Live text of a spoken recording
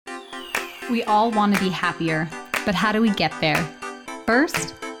We all want to be happier, but how do we get there?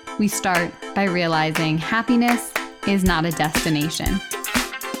 First, we start by realizing happiness is not a destination.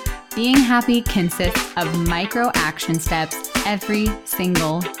 Being happy consists of micro action steps every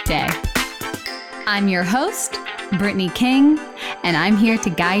single day. I'm your host, Brittany King, and I'm here to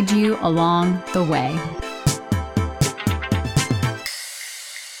guide you along the way.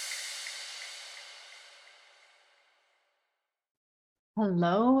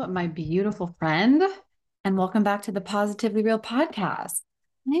 Hello, my beautiful friend, and welcome back to the Positively Real podcast.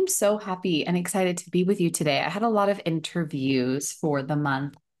 I'm so happy and excited to be with you today. I had a lot of interviews for the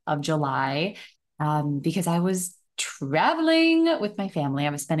month of July because I was traveling with my family. I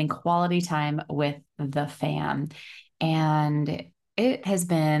was spending quality time with the fam, and it has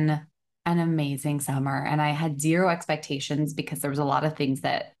been an amazing summer. And I had zero expectations because there was a lot of things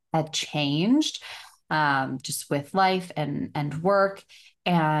that had changed just with life and work,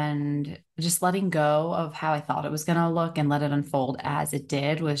 and just letting go of how I thought it was going to look and let it unfold as it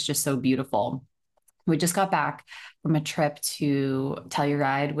did was just so beautiful. We just got back from a trip to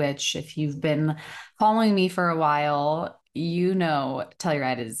Telluride, which, if you've been following me for a while, you know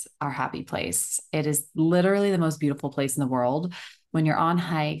Telluride is our happy place. It is literally the most beautiful place in the world. When you're on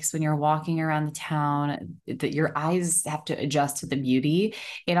hikes, when you're walking around the town, that your eyes have to adjust to the beauty.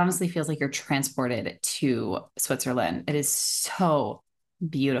 It honestly feels like you're transported to Switzerland. It is so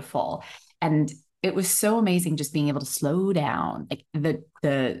beautiful. And it was so amazing just being able to slow down. Like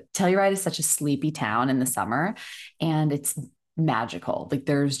the Telluride is such a sleepy town in the summer, and it's magical. Like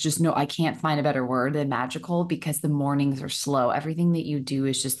there's just I can't find a better word than magical, because the mornings are slow. Everything that you do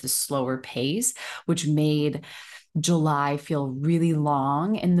is just the slower pace, which made July feel really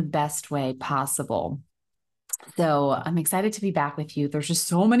long in the best way possible. So I'm excited to be back with you. There's just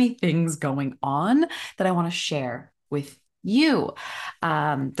so many things going on that I want to share with you.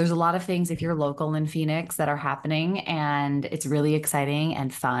 There's a lot of things, if you're local in Phoenix, that are happening, and it's really exciting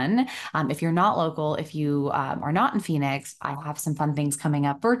and fun. If you're not local, if you are not in Phoenix, I have some fun things coming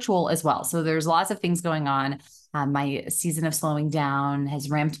up virtual as well. So there's lots of things going on. My season of slowing down has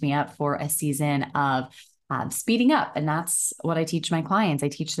ramped me up for a season of speeding up. And that's what I teach my clients. I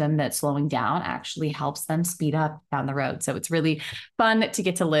teach them that slowing down actually helps them speed up down the road. So it's really fun to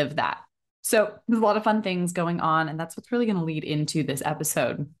get to live that. So there's a lot of fun things going on. And that's what's really going to lead into this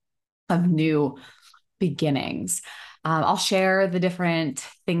episode of new beginnings. I'll share the different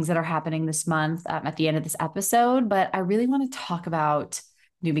things that are happening this month at the end of this episode, but I really want to talk about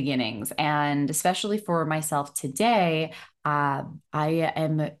new beginnings. And especially for myself today, I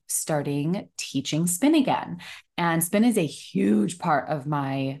am starting teaching spin again. And spin is a huge part of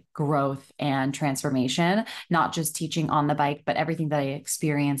my growth and transformation, not just teaching on the bike, but everything that I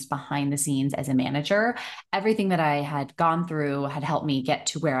experienced behind the scenes as a manager. Everything that I had gone through had helped me get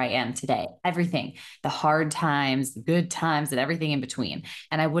to where I am today. Everything, the hard times, the good times, and everything in between.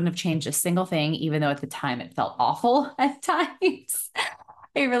 And I wouldn't have changed a single thing, even though at the time it felt awful at times.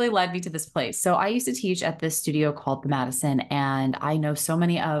 It really led me to this place. So I used to teach at this studio called the Madison, and I know so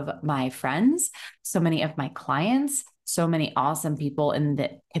many of my friends, so many of my clients, so many awesome people in the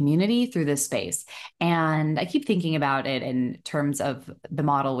community through this space. And I keep thinking about it in terms of the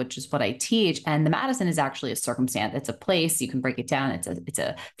model, which is what I teach. And the Madison is actually a circumstance. It's a place. You can break it down. It's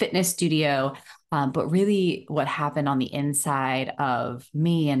a fitness studio. But really what happened on the inside of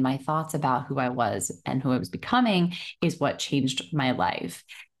me and my thoughts about who I was and who I was becoming is what changed my life.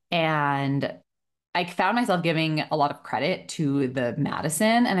 And I found myself giving a lot of credit to the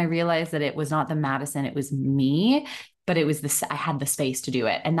Madison, and I realized that it was not the Madison, it was me, but it was this, I had the space to do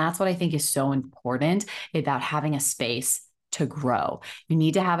it. And that's what I think is so important about having a space to grow. You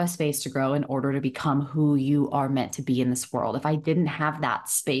need to have a space to grow in order to become who you are meant to be in this world. If I didn't have that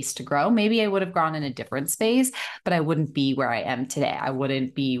space to grow, maybe I would have gone in a different space, but I wouldn't be where I am today. I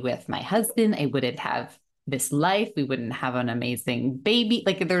wouldn't be with my husband. I wouldn't have this life. We wouldn't have an amazing baby.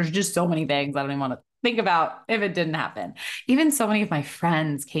 Like there's just so many things I don't even want to think about if it didn't happen. Even so many of my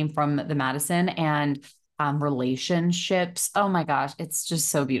friends came from the Madison, and relationships. Oh my gosh, it's just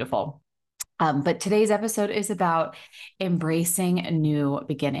so beautiful. But today's episode is about embracing new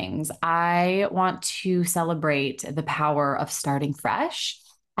beginnings. I want to celebrate the power of starting fresh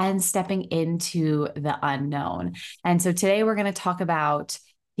and stepping into the unknown. And so today we're going to talk about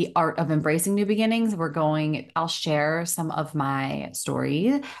the art of embracing new beginnings. I'll share some of my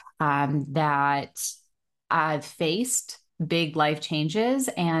story that I've faced big life changes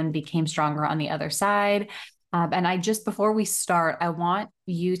and became stronger on the other side. Before we start, I want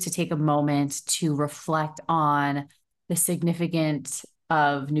you to take a moment to reflect on the significance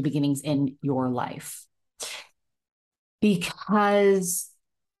of new beginnings in your life. Because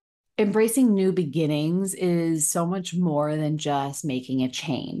Embracing new beginnings is so much more than just making a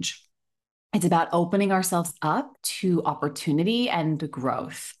change. It's about opening ourselves up to opportunity and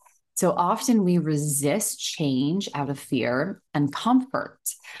growth. So often we resist change out of fear and comfort.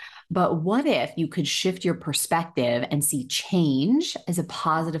 But what if you could shift your perspective and see change as a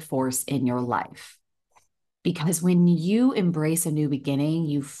positive force in your life? Because when you embrace a new beginning,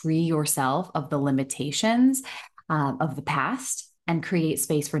 you free yourself of the limitations of the past and create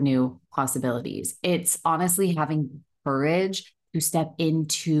space for new possibilities. It's honestly having courage to step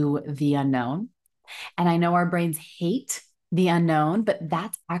into the unknown. And I know our brains hate the unknown, but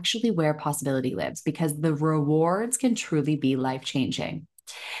that's actually where possibility lives because the rewards can truly be life changing.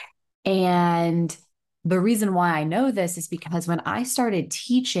 And the reason why I know this is because when I started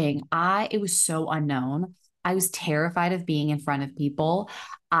teaching, it was so unknown. I was terrified of being in front of people.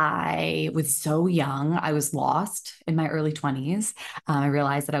 I was so young. I was lost in my early 20s. I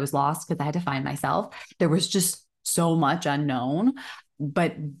realized that I was lost because I had to find myself. There was just so much unknown.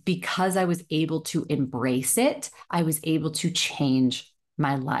 But because I was able to embrace it, I was able to change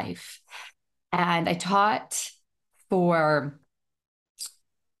my life. And I taught for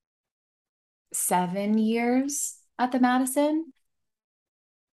 7 years at the Madison.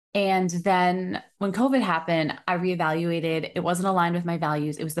 And then when COVID happened, I reevaluated. It wasn't aligned with my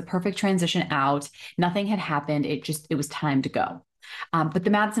values. It was the perfect transition out. Nothing had happened. It was time to go. But the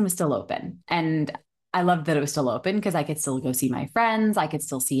Madison was still open. And I loved that it was still open because I could still go see my friends. I could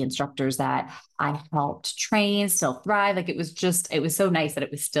still see instructors that I helped train, still thrive. Like it was so nice that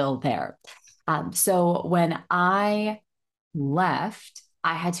it was still there. So when I left,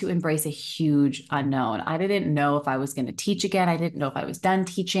 I had to embrace a huge unknown. I didn't know if I was going to teach again. I didn't know if I was done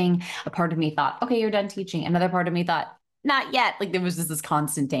teaching. A part of me thought, okay, you're done teaching. Another part of me thought, not yet. Like there was just this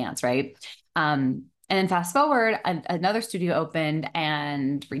constant dance, right? And then fast forward, another studio opened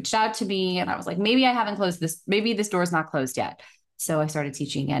and reached out to me. And I was like, maybe I haven't closed this. Maybe this door's not closed yet. So I started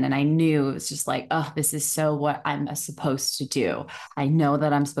teaching again. And I knew it was just like, oh, this is so what I'm supposed to do. I know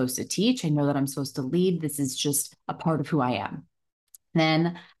that I'm supposed to teach. I know that I'm supposed to lead. This is just a part of who I am.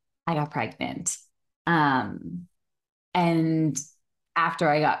 Then I got pregnant. Um, and after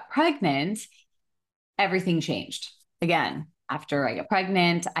I got pregnant, everything changed. Again, after I got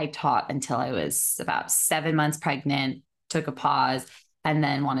pregnant, I taught until I was about 7 months pregnant, took a pause, and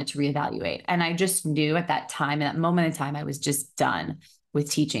then wanted to reevaluate. And I just knew at that time, at that moment in time, I was just done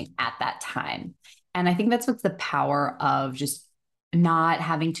with teaching at that time. And I think that's what's the power of just not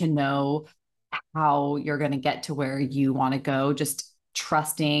having to know how you're going to get to where you want to go, just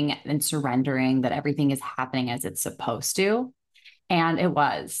trusting and surrendering that everything is happening as it's supposed to. And it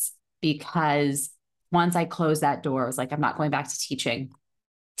was because once I closed that door, I was like, I'm not going back to teaching.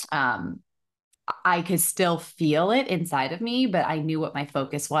 Um, I could still feel it inside of me, but I knew what my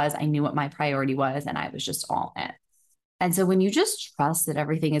focus was. I knew what my priority was, and I was just all in. And so when you just trust that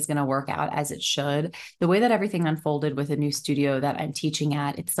everything is going to work out as it should, the way that everything unfolded with a new studio that I'm teaching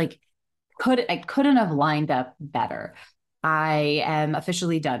at, it's like I couldn't have lined up better. I am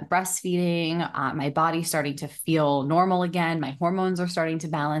officially done breastfeeding. My body's starting to feel normal again. My hormones are starting to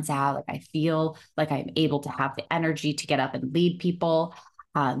balance out. Like I feel like I'm able to have the energy to get up and lead people.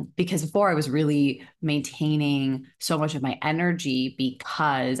 Because before I was really maintaining so much of my energy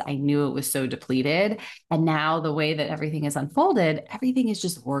because I knew it was so depleted. And now the way that everything is unfolded, everything is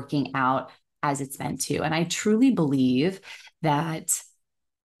just working out as it's meant to. And I truly believe that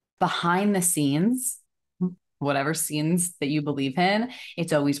behind the scenes, whatever scenes that you believe in,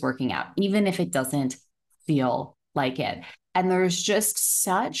 it's always working out, even if it doesn't feel like it. And there's just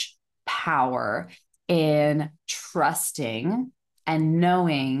such power in trusting and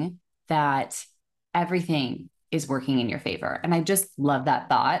knowing that everything is working in your favor. And I just love that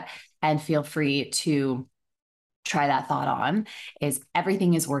thought and feel free to try that thought on is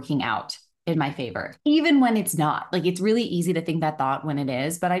everything is working out in my favor, even when it's not. Like it's really easy to think that thought when it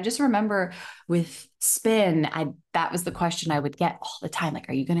is. But I just remember with spin, that was the question I would get all the time. Like,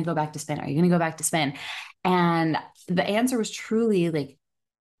 are you going to go back to spin? Are you going to go back to spin? And the answer was truly like,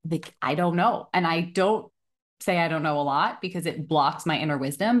 I don't know. And I don't say I don't know a lot because it blocks my inner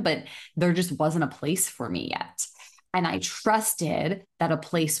wisdom, but there just wasn't a place for me yet. And I trusted that a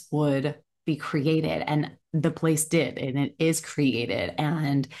place would be created, and the place did, and it is created.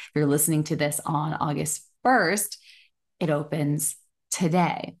 And if you're listening to this on August 1st, it opens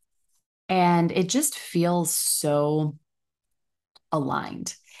today. And it just feels so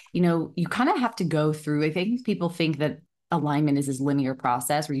aligned. You know, you kind of have to go through, I think people think that alignment is this linear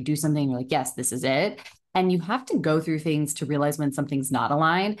process where you do something, you're like, yes, this is it. And you have to go through things to realize when something's not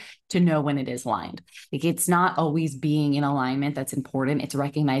aligned, to know when it is aligned. Like, it's not always being in alignment that's important. It's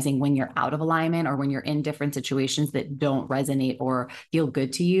recognizing when you're out of alignment or when you're in different situations that don't resonate or feel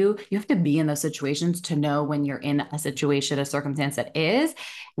good to you. You have to be in those situations to know when you're in a situation, a circumstance that is,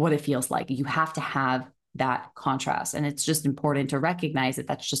 what it feels like. You have to have that contrast. And it's just important to recognize that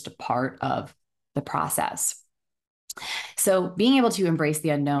that's just a part of the process. So being able to embrace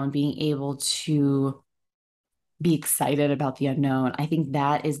the unknown, being able to be excited about the unknown, I think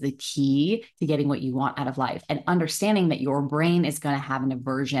that is the key to getting what you want out of life, and understanding that your brain is going to have an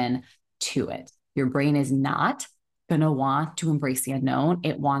aversion to it. Your brain is not going to want to embrace the unknown.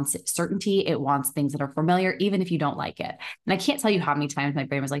 It wants certainty. It wants things that are familiar, even if you don't like it. And I can't tell you how many times my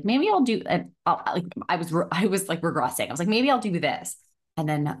brain was like, maybe I'll do, and I was like regressing. I was like, maybe I'll do this. And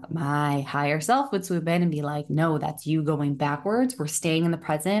then my higher self would swoop in and be like, no, that's you going backwards. We're staying in the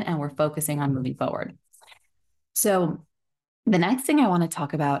present and we're focusing on moving forward. So the next thing I want to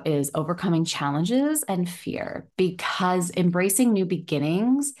talk about is overcoming challenges and fear, because embracing new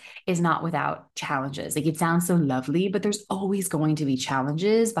beginnings is not without challenges. Like, it sounds so lovely, but there's always going to be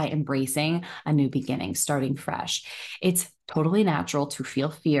challenges by embracing a new beginning, starting fresh. It's totally natural to feel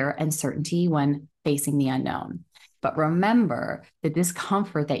fear and uncertainty when facing the unknown. But remember, the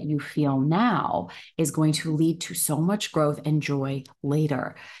discomfort that you feel now is going to lead to so much growth and joy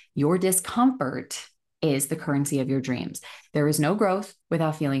later. Your discomfort is the currency of your dreams. There is no growth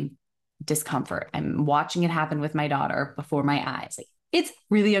without feeling discomfort. I'm watching it happen with my daughter before my eyes. Like, it's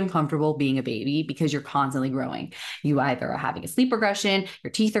really uncomfortable being a baby because you're constantly growing. You either are having a sleep regression,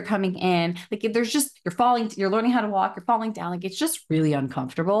 your teeth are coming in, like there's just, you're falling, you're learning how to walk, you're falling down. Like, it's just really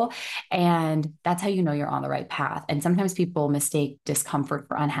uncomfortable. And that's how you know you're on the right path. And sometimes people mistake discomfort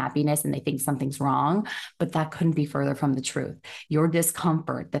for unhappiness and they think something's wrong, but that couldn't be further from the truth. Your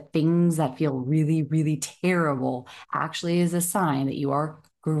discomfort, the things that feel really, really terrible, actually is a sign that you are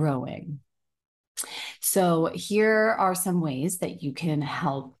growing. So here are some ways that you can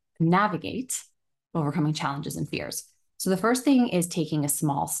help navigate overcoming challenges and fears. So the first thing is taking a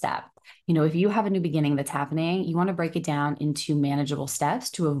small step. If you have a new beginning that's happening, you want to break it down into manageable steps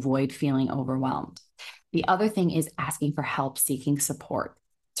to avoid feeling overwhelmed. The other thing is asking for help, seeking support.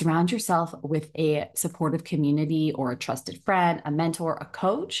 Surround yourself with a supportive community or a trusted friend, a mentor, a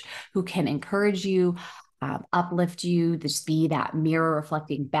coach who can encourage you, uplift you, just be that mirror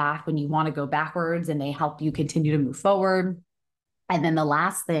reflecting back when you want to go backwards, and they help you continue to move forward. And then the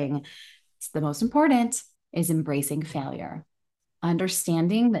last thing, it's the most important, is embracing failure.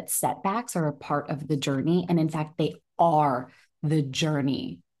 Understanding that setbacks are a part of the journey. And in fact, they are the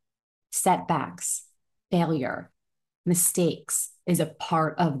journey. Setbacks, failure, mistakes is a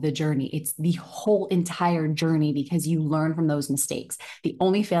part of the journey. It's the whole entire journey because you learn from those mistakes. The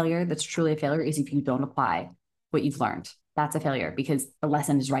only failure that's truly a failure is if you don't apply what you've learned. That's a failure because the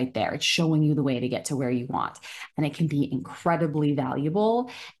lesson is right there. It's showing you the way to get to where you want. And it can be incredibly valuable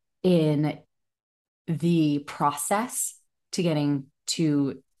in the process to getting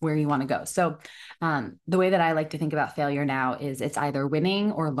to where you want to go. So the way that I like to think about failure now is it's either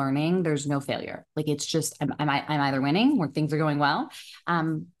winning or learning. There's no failure. Like, it's just, I'm either winning where things are going well.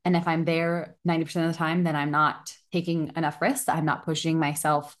 And if I'm there 90% of the time, then I'm not taking enough risks. I'm not pushing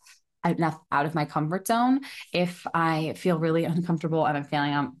myself enough out of my comfort zone. If I feel really uncomfortable and I'm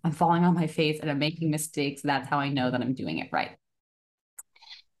failing, I'm falling on my face and I'm making mistakes, that's how I know that I'm doing it right.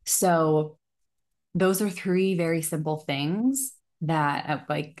 So those are three very simple things that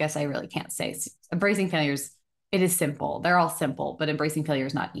I guess I really can't say. Embracing failures, it is simple. They're all simple, but embracing failure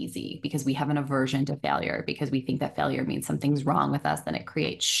is not easy because we have an aversion to failure because we think that failure means something's wrong with us. Then it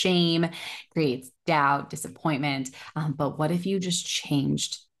creates shame, creates doubt, disappointment. But what if you just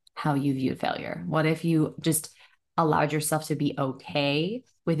changed how you viewed failure? What if you just allowed yourself to be okay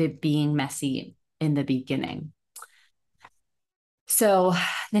with it being messy in the beginning? So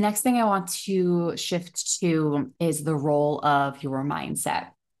the next thing I want to shift to is the role of your mindset.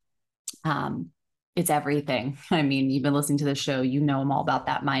 It's everything. I mean, you've been listening to the show, I'm all about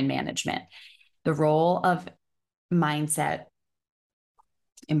that mind management. The role of mindset,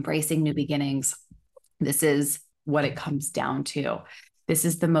 embracing new beginnings. This is what it comes down to. This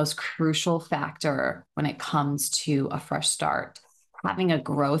is the most crucial factor when it comes to a fresh start. Having a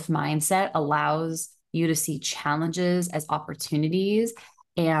growth mindset allows you to see challenges as opportunities,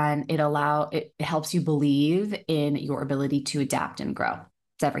 and it helps you believe in your ability to adapt and grow.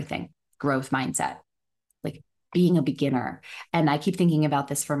 It's everything. Growth mindset, like being a beginner. And I keep thinking about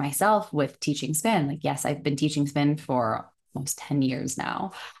this for myself with teaching spin. Like, yes, I've been teaching spin for almost 10 years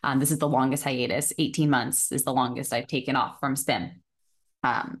now. This is the longest hiatus. 18 months is the longest I've taken off from spin.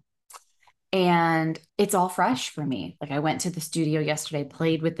 And it's all fresh for me. Like I went to the studio yesterday,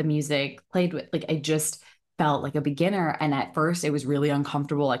 played with the music, played with, like, I just felt like a beginner. And at first it was really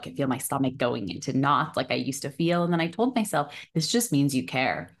uncomfortable. I could feel my stomach going into knots like I used to feel. And then I told myself, this just means you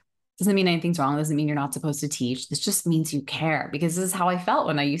care. Doesn't mean anything's wrong. Doesn't mean you're not supposed to teach. This just means you care, because this is how I felt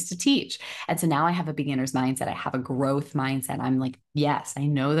when I used to teach. And so now I have a beginner's mindset. I have a growth mindset. I'm like, yes, I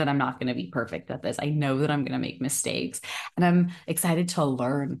know that I'm not going to be perfect at this. I know that I'm going to make mistakes, and I'm excited to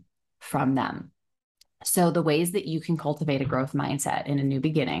learn from them. So, the ways that you can cultivate a growth mindset in a new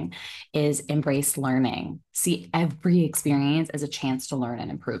beginning is embrace learning. See every experience as a chance to learn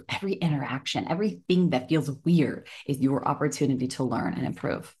and improve. Every interaction, everything that feels weird is your opportunity to learn and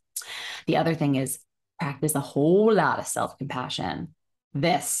improve. The other thing is practice a whole lot of self compassion.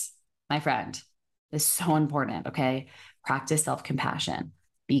 This, my friend, is so important. Okay. Practice self compassion.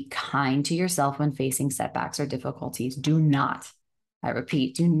 Be kind to yourself when facing setbacks or difficulties. Do not, I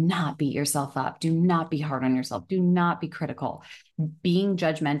repeat, do not beat yourself up. Do not be hard on yourself. Do not be critical. Being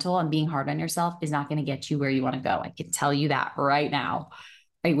judgmental and being hard on yourself is not going to get you where you want to go. I can tell you that right now.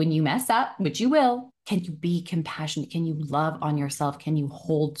 Right? When you mess up, which you will, can you be compassionate? Can you love on yourself? Can you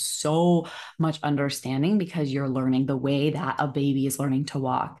hold so much understanding because you're learning the way that a baby is learning to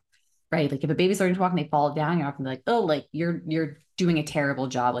walk? Right? Like if a baby's learning to walk and they fall down, you're not gonna be like, oh, like you're doing a terrible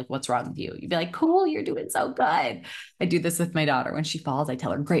job. Like, what's wrong with you? You'd be like, cool, you're doing so good. I do this with my daughter. When she falls, I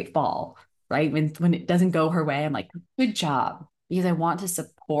tell her, great fall. Right? When it doesn't go her way, I'm like, good job. Because I want to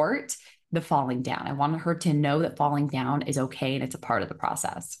support the falling down. I want her to know that falling down is okay and it's a part of the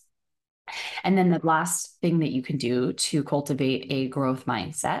process. And then the last thing that you can do to cultivate a growth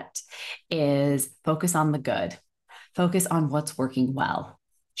mindset is focus on the good, focus on what's working well.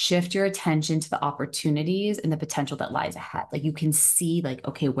 Shift your attention to the opportunities and the potential that lies ahead. Like you can see, like,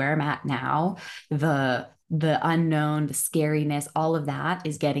 okay, where I'm at now, the unknown, the scariness, all of that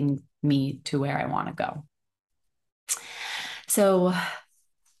is getting me to where I want to go. So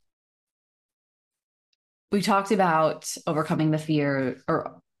we talked about overcoming the fear,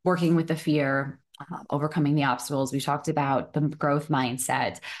 or working with the fear, overcoming the obstacles. We talked about the growth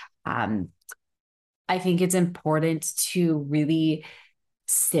mindset. Um, I think it's important to really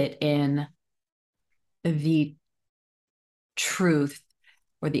sit in the truth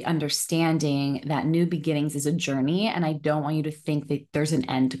or the understanding that new beginnings is a journey. And I don't want you to think that there's an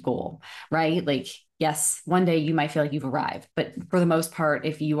end goal, right? Like, yes, one day you might feel like you've arrived, but for the most part,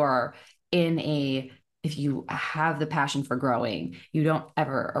 if you have the passion for growing, you don't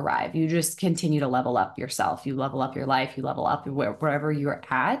ever arrive. You just continue to level up yourself. You level up your life. You level up wherever you're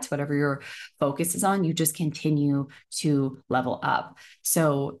at, whatever your focus is on, you just continue to level up.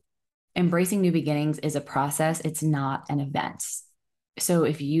 So embracing new beginnings is a process. It's not an event. So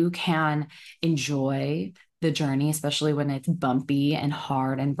if you can enjoy the journey, especially when it's bumpy and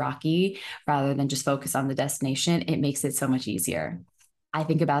hard and rocky, rather than just focus on the destination, it makes it so much easier. I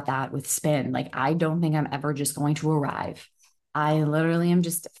think about that with spin. Like, I don't think I'm ever just going to arrive. I literally am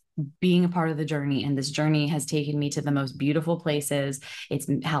just being a part of the journey. And this journey has taken me to the most beautiful places. It's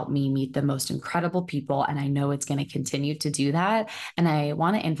helped me meet the most incredible people. And I know it's going to continue to do that. And I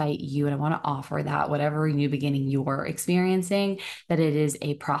want to invite you and I want to offer that whatever new beginning you're experiencing, that it is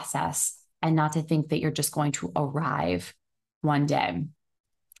a process and not to think that you're just going to arrive one day.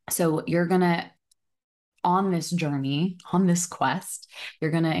 So you're going to, on this journey, on this quest,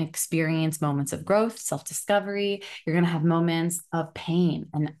 you're going to experience moments of growth, self-discovery. You're going to have moments of pain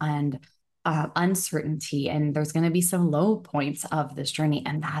and uncertainty, and there's going to be some low points of this journey,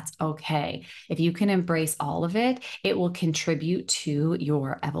 and that's okay. If you can embrace all of it, it will contribute to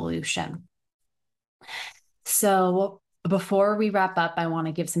your evolution. So, before we wrap up, I want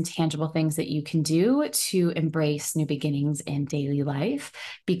to give some tangible things that you can do to embrace new beginnings in daily life,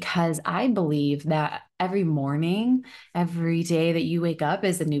 because I believe that every morning, every day that you wake up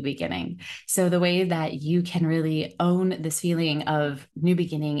is a new beginning. So, the way that you can really own this feeling of new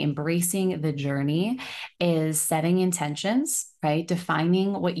beginning, embracing the journey, is setting intentions, right?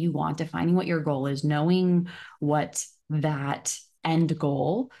 Defining what you want, defining what your goal is, knowing what that end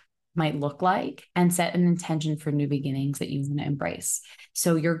goal might look like, and set an intention for new beginnings that you want to embrace.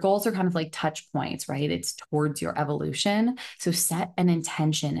 So your goals are kind of like touch points, right? It's towards your evolution. So set an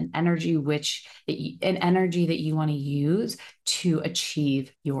intention, an energy that you want to use to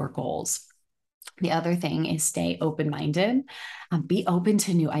achieve your goals. The other thing is stay open-minded. Be open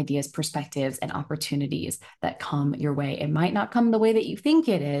to new ideas, perspectives, and opportunities that come your way. It might not come the way that you think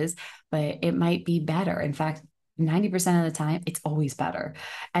it is, but it might be better. In fact, 90% of the time, it's always better.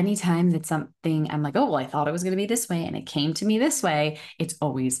 Anytime that something I'm like, oh, well, I thought it was going to be this way and it came to me this way, it's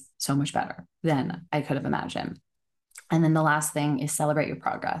always so much better than I could have imagined. And then the last thing is celebrate your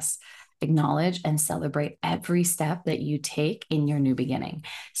progress. acknowledge and celebrate every step that you take in your new beginning.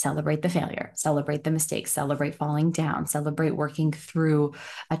 Celebrate the failure, celebrate the mistakes, celebrate falling down, celebrate working through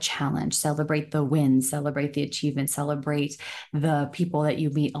a challenge, celebrate the wins, celebrate the achievements, celebrate the people that you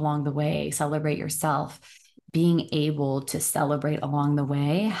meet along the way, celebrate yourself. Being able to celebrate along the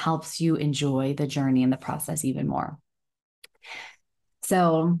way helps you enjoy the journey and the process even more.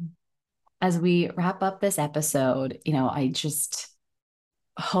 So, as we wrap up this episode, I just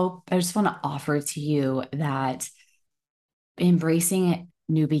want to offer to you that embracing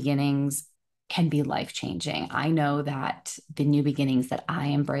new beginnings can be life-changing. I know that the new beginnings that I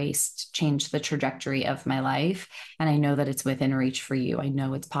embraced changed the trajectory of my life, and I know that it's within reach for you. I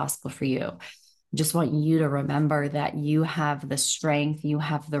know it's possible for you. Just want you to remember that you have the strength, you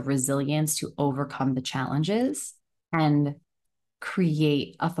have the resilience to overcome the challenges and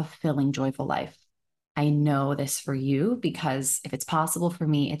create a fulfilling, joyful life. I know this for you because if it's possible for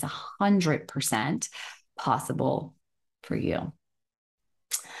me, it's 100% possible for you.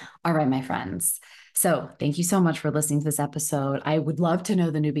 All right, my friends. So thank you so much for listening to this episode. I would love to know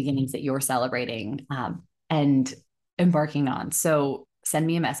the new beginnings that you're celebrating and embarking on. So send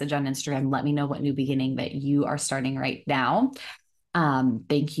me a message on Instagram. Let me know what new beginning that you are starting right now.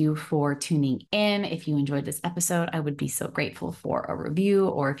 Thank you for tuning in. If you enjoyed this episode, I would be so grateful for a review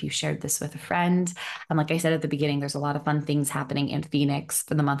or if you shared this with a friend. And like I said at the beginning, there's a lot of fun things happening in Phoenix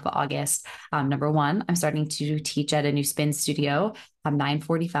for the month of August. Number one, I'm starting to teach at a new spin studio.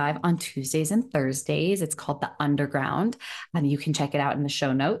 9:45 on Tuesdays and Thursdays. It's called The Underground. You can check it out in the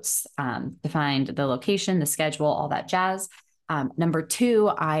show notes to find the location, the schedule, all that jazz. Number two,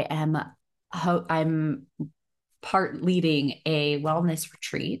 I'm part leading a wellness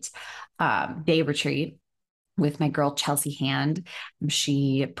retreat, day retreat with my girl, Chelsea Hand.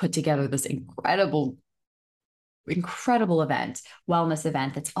 She put together this incredible event, wellness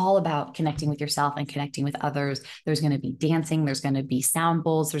event that's all about connecting with yourself and connecting with others. There's going to be dancing, there's going to be sound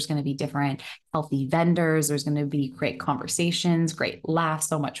bowls, there's going to be different healthy vendors, there's going to be great conversations, great laughs,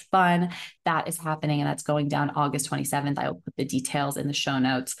 so much fun. That is happening and that's going down August 27th. I will put the details in the show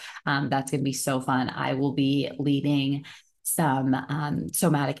notes. That's going to be so fun. I will be leading some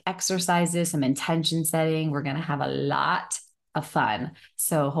somatic exercises, some intention setting. We're going to have a lot of fun.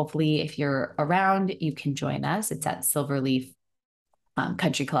 So hopefully if you're around, you can join us. It's at Silverleaf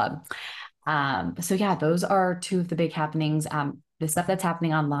Country Club. So yeah, those are two of the big happenings. The stuff that's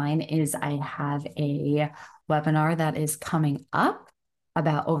happening online is I have a webinar that is coming up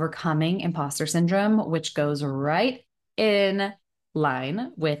about overcoming imposter syndrome, which goes right in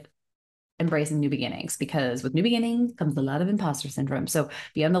line with embracing new beginnings, because with new beginnings comes a lot of imposter syndrome. So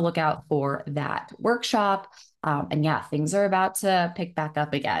be on the lookout for that workshop. And yeah, things are about to pick back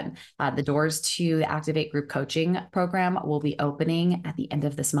up again. The doors to the Activate Group Coaching program will be opening at the end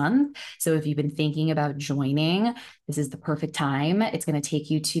of this month. So if you've been thinking about joining, this is the perfect time. It's going to take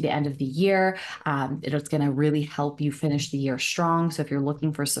you to the end of the year. It's going to really help you finish the year strong. So if you're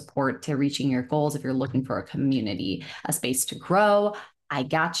looking for support to reaching your goals, if you're looking for a community, a space to grow, I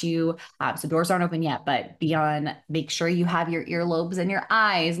got you. So doors aren't open yet, but make sure you have your earlobes and your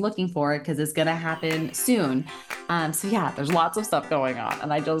eyes looking for it because it's going to happen soon. So yeah, there's lots of stuff going on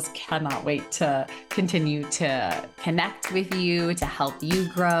and I just cannot wait to continue to connect with you, to help you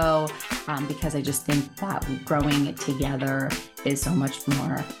grow, because I just think that growing together is so much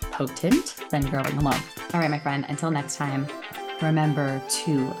more potent than growing alone. All right, my friend, until next time, remember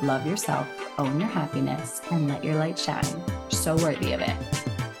to love yourself, own your happiness, and let your light shine. You're so worthy of it.